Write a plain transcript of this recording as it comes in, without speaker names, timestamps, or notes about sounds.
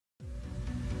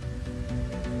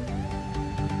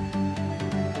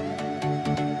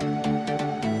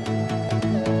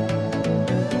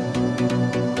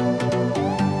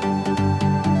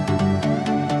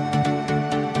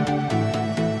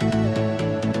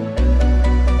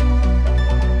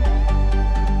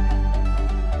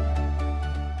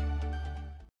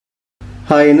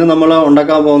Hi, ഇന്ന് നമ്മൾ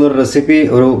ഉണ്ടാക്കാൻ പോകുന്ന ഒരു റെസിപ്പി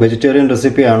ഒരു വെജിറ്റേറിയൻ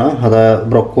റെസിപ്പിയാണ്. അത്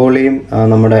ബ്രൊക്കോളിയും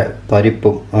നമ്മുടെ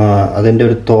പരിപ്പും അതിൻ്റെ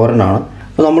ഒരു തോരനാണ്.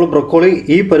 അപ്പോൾ നമ്മൾ ബ്രൊക്കോളി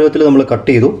ഈ പരുവത്തിൽ നമ്മൾ കട്ട്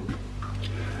ചെയ്തു.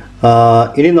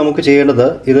 ഇനി നമുക്ക് ചെയ്യേണ്ടത്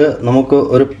ഇത് നമുക്ക്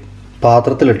ഒരു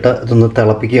പാത്രത്തിലിട്ട് ഇതൊന്ന്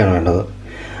തിളപ്പിക്കുകയാണ് വേണ്ടത്.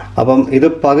 അപ്പം ഇത്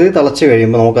പകുതി തിളച്ച്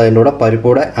കഴിയുമ്പോൾ നമുക്ക് അതിൻ്റെ കൂടെ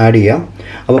പരിപ്പൂടെ ആഡ് ചെയ്യാം.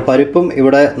 അപ്പോൾ പരിപ്പും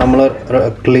ഇവിടെ നമ്മൾ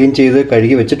ക്ലീൻ ചെയ്ത്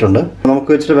കഴുകി വെച്ചിട്ടുണ്ട്.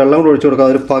 നമുക്ക് ഇച്ചിരി വെള്ളം കൂടെ ഒഴിച്ചു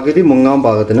കൊടുക്കാം. ഒരു പകുതി മുങ്ങാൻ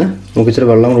പാകത്തിന് നമുക്ക് ഇച്ചിരി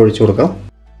വെള്ളം കൂടെ ഒഴിച്ചു കൊടുക്കാം.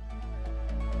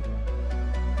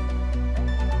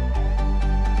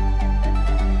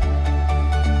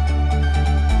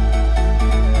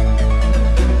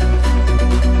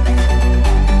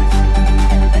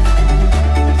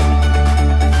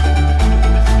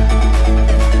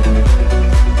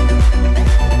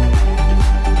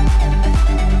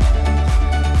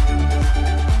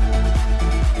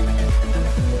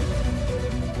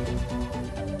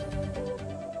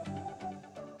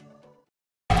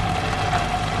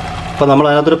 അപ്പോൾ നമ്മൾ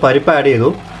അതിനകത്തൊരു പരിപ്പ് ആഡ് ചെയ്തു.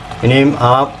 ഇനിയും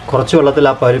കുറച്ച് വെള്ളത്തിൽ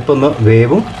ആ പരിപ്പൊന്ന്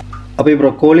വേവും. അപ്പോൾ ഈ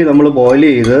ബ്രൊക്കോളി നമ്മൾ ബോയിൽ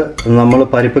ചെയ്ത് നമ്മൾ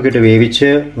പരിപ്പൊക്കെ ഇട്ട് വേവിച്ച്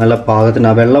നല്ല പാകത്തിന്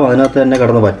ആ വെള്ളം അതിനകത്ത് തന്നെ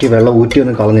കിടന്ന് വറ്റി, വെള്ളം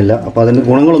ഊറ്റിയൊന്നും കളഞ്ഞില്ല. അപ്പോൾ അതിൻ്റെ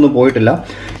ഗുണങ്ങളൊന്നും പോയിട്ടില്ല.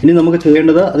 ഇനി നമുക്ക്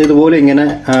ചെയ്യേണ്ടത് അത് ഇതുപോലെ ഇങ്ങനെ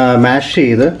മാഷ്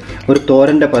ചെയ്ത് ഒരു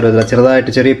തോരൻ്റെ പരുവത്തിൽ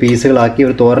ചെറുതായിട്ട് ചെറിയ പീസുകളാക്കി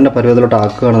ഒരു തോരൻ്റെ പരുവത്തിലോട്ട്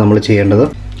ആക്കുകയാണ് നമ്മൾ ചെയ്യേണ്ടത്.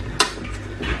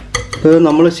 അപ്പോൾ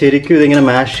നമ്മൾ ശരിക്കും ഇതിങ്ങനെ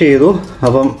മാഷ് ചെയ്തു.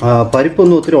 അപ്പം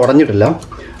പരിപ്പൊന്നും ഒത്തിരി ഉടഞ്ഞിട്ടില്ല.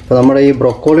 അപ്പോൾ നമ്മുടെ ഈ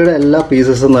ബ്രൊക്കോളിയുടെ എല്ലാ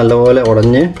പീസസും നല്ലപോലെ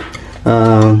ഉടഞ്ഞ്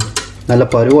നല്ല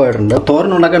പരുവായിട്ടുണ്ട്.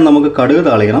 തോരൻ ഉണ്ടാക്കാൻ നമുക്ക് കടുക്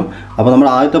താളിക്കണം. അപ്പോൾ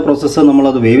നമ്മുടെ ആദ്യത്തെ പ്രോസസ്സ്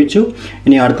നമ്മളത് വേവിച്ചു.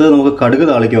 ഇനി അടുത്തത് നമുക്ക് കടുക്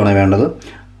താളിക്കുകയാണ് വേണ്ടത്.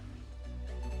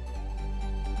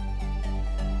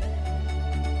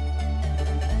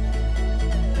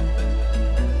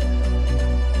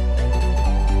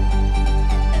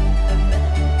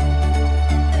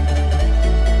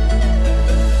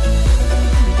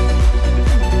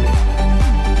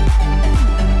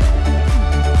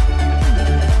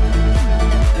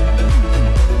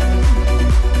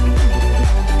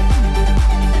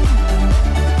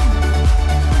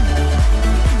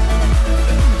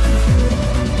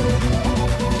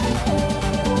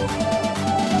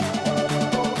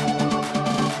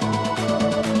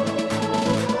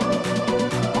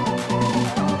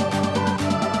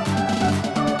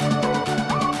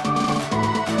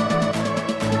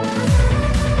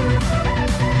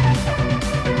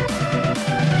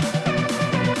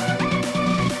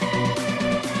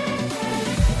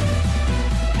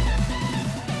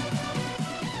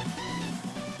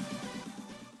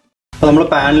 നമ്മൾ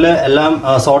പാനിൽ എല്ലാം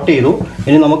സോട്ട് ചെയ്തു.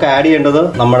 ഇനി നമുക്ക് ആഡ് ചെയ്യേണ്ടത്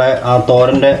നമ്മുടെ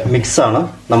തോരൻ്റെ മിക്സാണ്.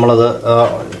 നമ്മളത്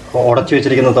ഉടച്ചു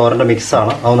വെച്ചിരിക്കുന്ന തോരൻ്റെ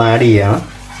മിക്സാണ്. അതൊന്ന് ആഡ് ചെയ്യുകയാണ്.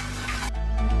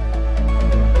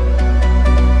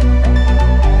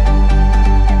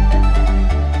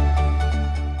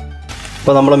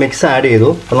 അപ്പോൾ നമ്മൾ മിക്സ് ആഡ്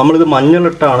ചെയ്തു. അപ്പോൾ നമ്മളിത്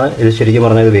മഞ്ഞളിട്ടാണ് ഇത് ശരിക്കും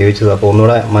പറഞ്ഞാൽ ഇത് വേവിച്ചത്. അപ്പോൾ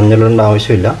ഒന്നുകൂടെ മഞ്ഞളിടേണ്ട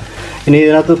ആവശ്യമില്ല. ഇനി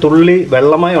ഇതിനകത്ത് തുള്ളി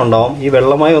വെള്ളമയം ഉണ്ടാവും. ഈ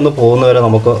വെള്ളമയം ഒന്ന് പോകുന്നവരെ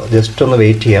നമുക്ക് ജസ്റ്റ് ഒന്ന്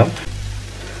വെയിറ്റ് ചെയ്യാം.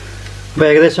 അപ്പോൾ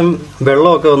ഏകദേശം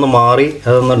വെള്ളമൊക്കെ ഒന്ന് മാറി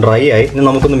അതൊന്ന് ഡ്രൈ ആയി. ഇനി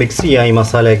നമുക്കൊന്ന് മിക്സ് ചെയ്യാം ഈ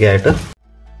മസാലയൊക്കെ ആയിട്ട്.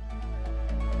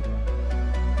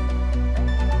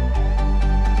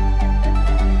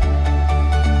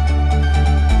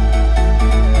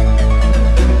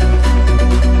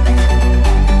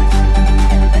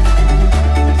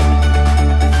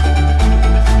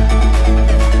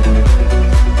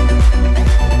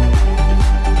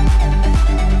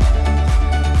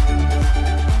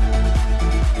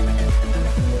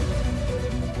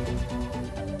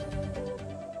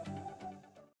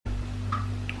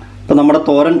 അപ്പോൾ നമ്മുടെ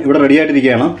തോരൻ ഇവിടെ റെഡി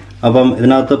ആയിട്ടിരിക്കുകയാണ്. അപ്പം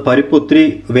ഇതിനകത്ത് പരിപ്പ് ഒത്തിരി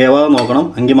വേവാതെ നോക്കണം.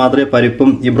 എങ്കിൽ മാത്രമേ പരിപ്പും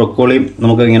ഈ ബ്രൊക്കോളിയും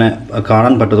നമുക്ക് ഇങ്ങനെ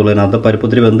കാണാൻ പറ്റത്തുള്ളൂ. ഇതിനകത്ത് പരിപ്പ്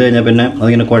ഒത്തിരി വെന്ത് കഴിഞ്ഞാൽ പിന്നെ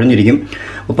അതിങ്ങനെ കുഴഞ്ഞിരിക്കും.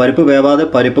 അപ്പോൾ പരിപ്പ് വേവാതെ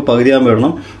പരിപ്പ് പകുതിയാൻ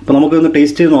വേണം. അപ്പോൾ നമുക്കൊന്ന്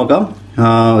ടേസ്റ്റ് ചെയ്ത് നോക്കാം.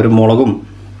 ഒരു മുളകും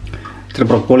ഇച്ചിരി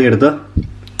ബ്രൊക്കോളി എടുത്ത്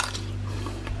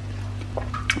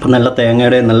അപ്പം നല്ല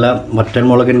തേങ്ങയുടെയും നല്ല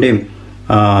വറ്റൽമുളകിൻ്റെയും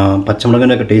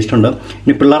പച്ചമുളകിൻ്റെ ഒക്കെ ടേസ്റ്റ് ഉണ്ട്.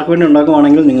 ഇനി പിള്ളേർക്ക് വേണ്ടി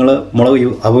ഉണ്ടാക്കുവാണെങ്കിൽ നിങ്ങൾ മുളക്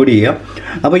അവോയ്ഡ് ചെയ്യുക.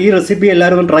 അപ്പോൾ ഈ റെസിപ്പി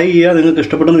എല്ലാവരും ഒന്ന് ട്രൈ ചെയ്യുക. നിങ്ങൾക്ക്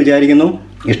ഇഷ്ടപ്പെട്ടെന്ന് വിചാരിക്കുന്നു.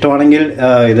 ഇഷ്ടമാണെങ്കിൽ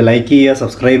ഇത് ലൈക്ക് ചെയ്യുക,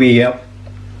 സബ്സ്ക്രൈബ് ചെയ്യുക.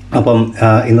 അപ്പം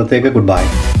ഇന്നത്തേക്ക് ഗുഡ് ബൈ.